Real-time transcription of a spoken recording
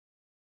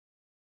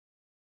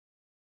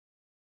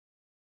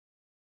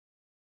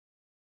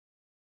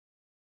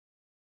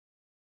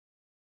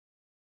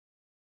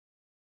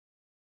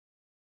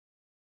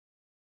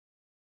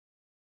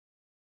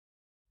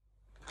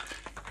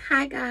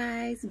Hi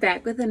guys,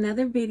 back with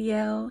another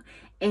video,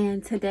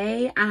 and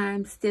today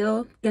I'm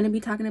still going to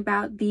be talking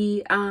about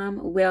the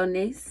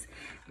wellness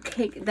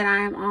kick that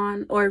I am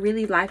on, or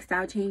really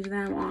lifestyle change that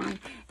I'm on.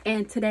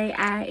 And today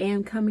I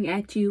am coming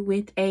at you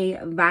with a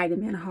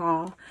vitamin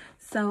haul.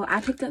 So I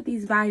picked up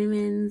these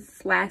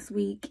vitamins last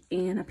week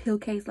and a pill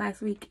case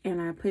last week,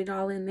 and I put it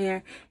all in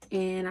there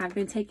and I've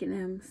been taking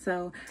them.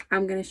 So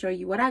I'm going to show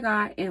you what I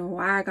got and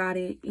why I got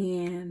it,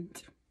 and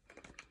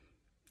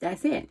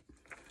that's it.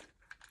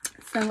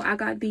 So I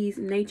got these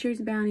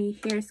Nature's Bounty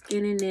hair,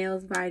 skin, and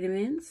nails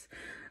vitamins,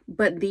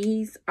 but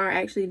these are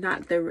actually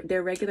not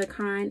their regular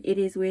kind. It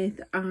is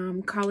with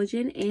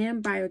collagen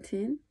and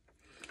biotin.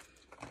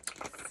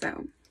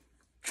 So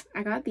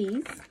I got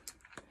these.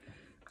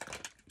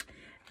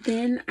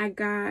 Then I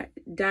got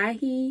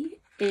Dhea,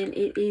 and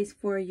it is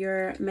for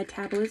your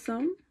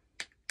metabolism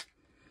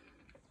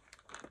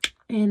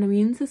and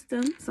immune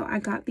system. So I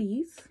got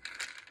these,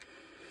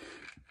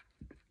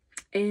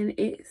 and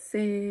it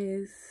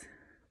says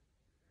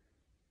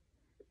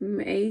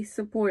may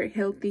support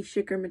healthy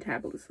sugar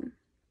metabolism.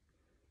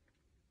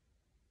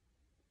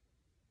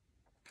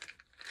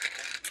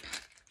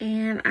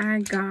 And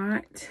I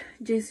got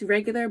just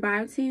regular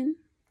biotin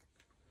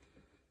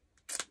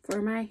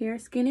for my hair,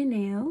 skin, and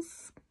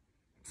nails.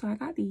 So I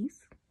got these.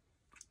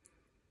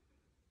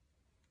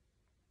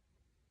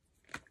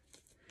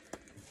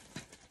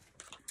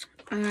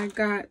 I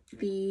got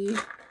the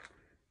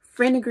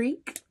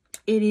Fenugreek.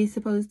 It is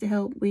supposed to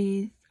help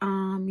with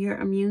your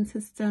immune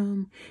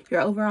system, your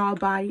overall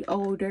body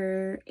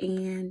odor,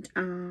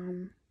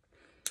 and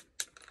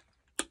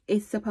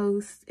it's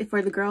supposed,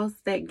 for the girls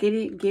that get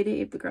it, get it.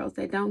 If the girls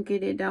that don't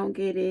get it, don't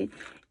get it.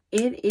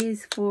 It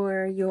is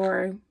for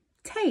your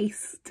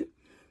taste.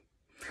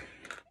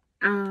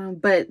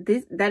 But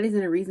that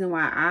isn't a reason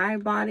why I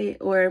bought it,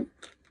 or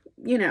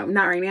you know,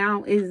 not right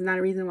now. It is not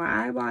a reason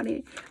why I bought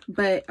it.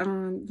 But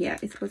yeah,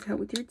 it's supposed to help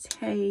with your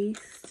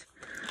taste,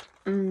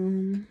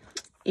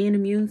 and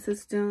immune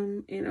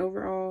system, and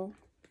overall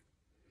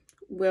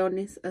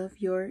wellness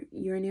of your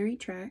urinary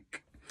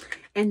tract.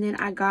 And then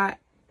I got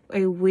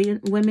a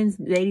women's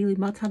daily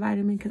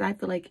multivitamin, because I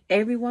feel like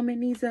every woman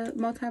needs a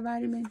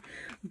multivitamin.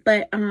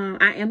 But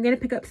I am gonna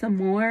pick up some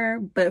more,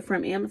 but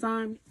from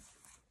Amazon.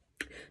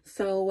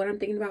 So what I'm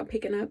thinking about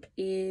picking up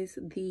is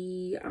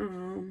the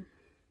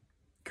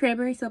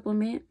Cranberry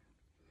supplement.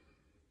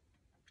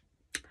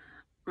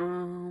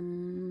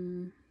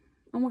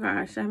 Oh my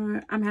gosh,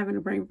 I'm having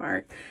a brain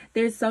fart.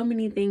 There's so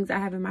many things I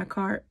have in my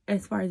cart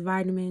as far as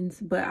vitamins,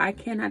 but I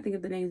cannot think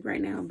of the names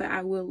right now. But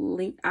I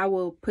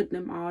will put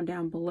them all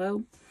down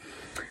below.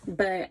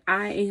 But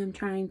I am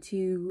trying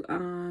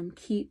to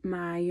keep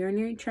my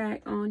urinary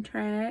tract on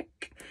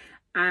track.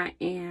 I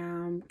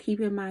am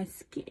keeping my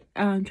skin,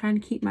 trying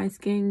to keep my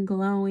skin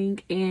glowing,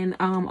 and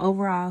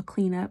overall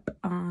clean up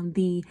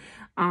the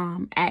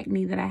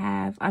acne that I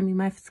have. I mean,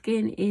 my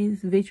skin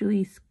is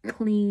visually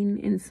clean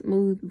and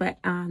smooth, but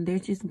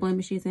there's just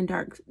blemishes and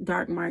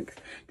dark marks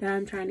that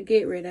I'm trying to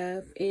get rid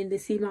of. And the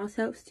Seamoss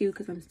helps too,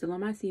 because I'm still on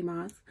my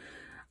Seamoss.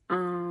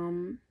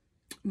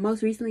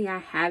 Most recently I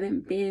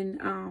haven't been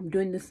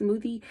doing the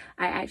smoothie.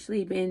 I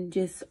actually been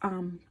just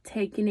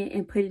taking it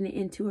and putting it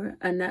into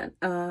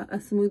a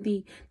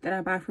smoothie that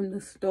I buy from the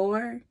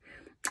store,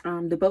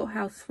 the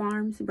Boathouse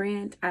Farms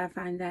brand. I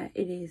find that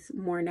it is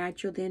more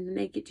natural than the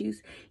naked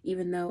juice,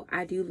 even though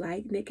I do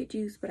like naked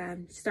juice, but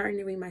I'm starting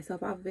to wean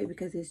myself off of it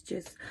because it's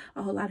just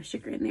a whole lot of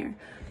sugar in there.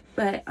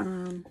 But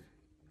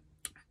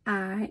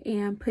I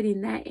am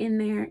putting that in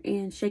there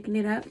and shaking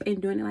it up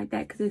and doing it like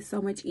that, because it's so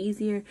much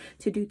easier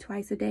to do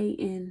twice a day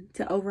and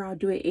to overall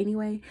do it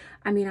anyway.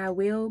 I mean, I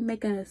will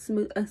make a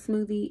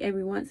smoothie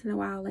every once in a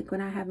while, like when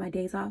I have my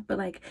days off, but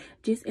like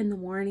just in the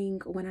morning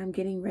when I'm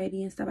getting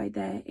ready and stuff like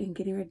that, and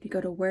getting ready to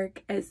go to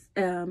work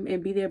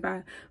and be there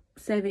by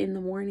 7 in the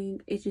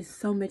morning, it's just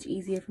so much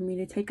easier for me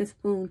to take a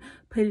spoon,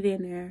 put it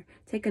in there,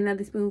 take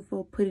another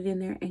spoonful, put it in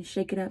there, and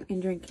shake it up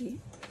and drink it.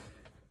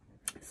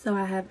 So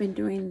I have been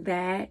doing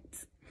that.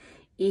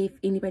 If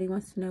anybody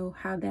wants to know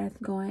how that's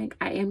going,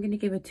 I am going to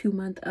give a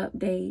 2-month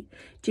update,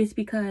 just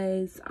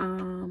because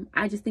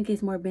I just think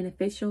it's more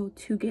beneficial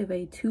to give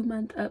a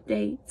 2-month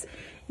update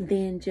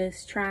than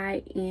just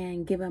try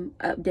and give them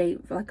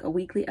update, like a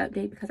weekly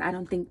update, because I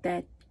don't think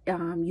that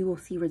you will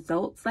see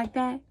results like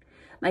that.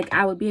 Like,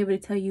 I would be able to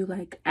tell you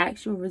like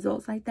actual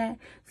results like that.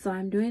 So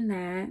I'm doing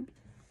that.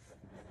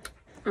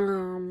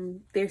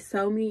 There's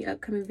so many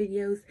upcoming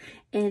videos,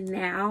 and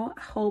now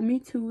hold me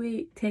to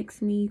it.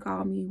 Text me,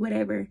 call me,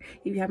 whatever,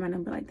 if you have my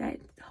number like that.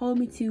 Hold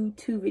me to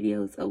 2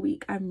 videos a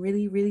week. I'm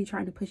really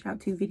trying to push out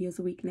 2 videos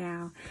a week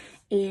now.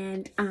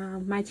 And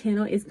my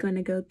channel is going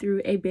to go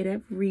through a bit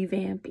of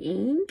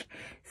revamping.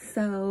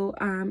 So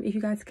if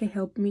you guys can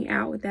help me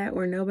out with that,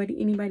 or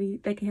anybody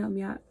that can help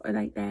me out or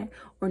like that,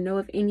 or know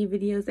of any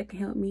videos that can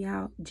help me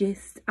out,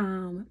 just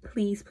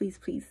please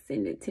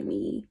send it to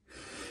me,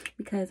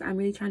 because I'm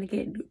really trying to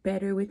get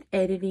better with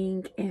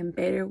editing, and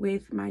better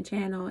with my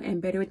channel,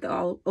 and better with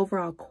the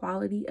overall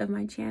quality of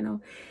my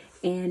channel.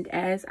 And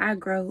as I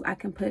grow, I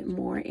can put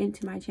more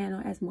into my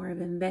channel as more of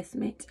an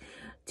investment.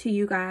 to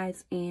you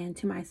guys and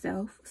to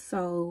myself.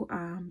 So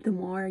the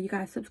more you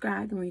guys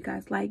subscribe, the more you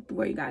guys like, the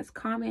more you guys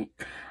comment,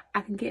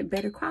 I can get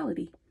better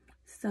quality.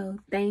 So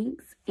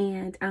thanks,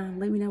 and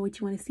let me know what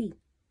you want to see.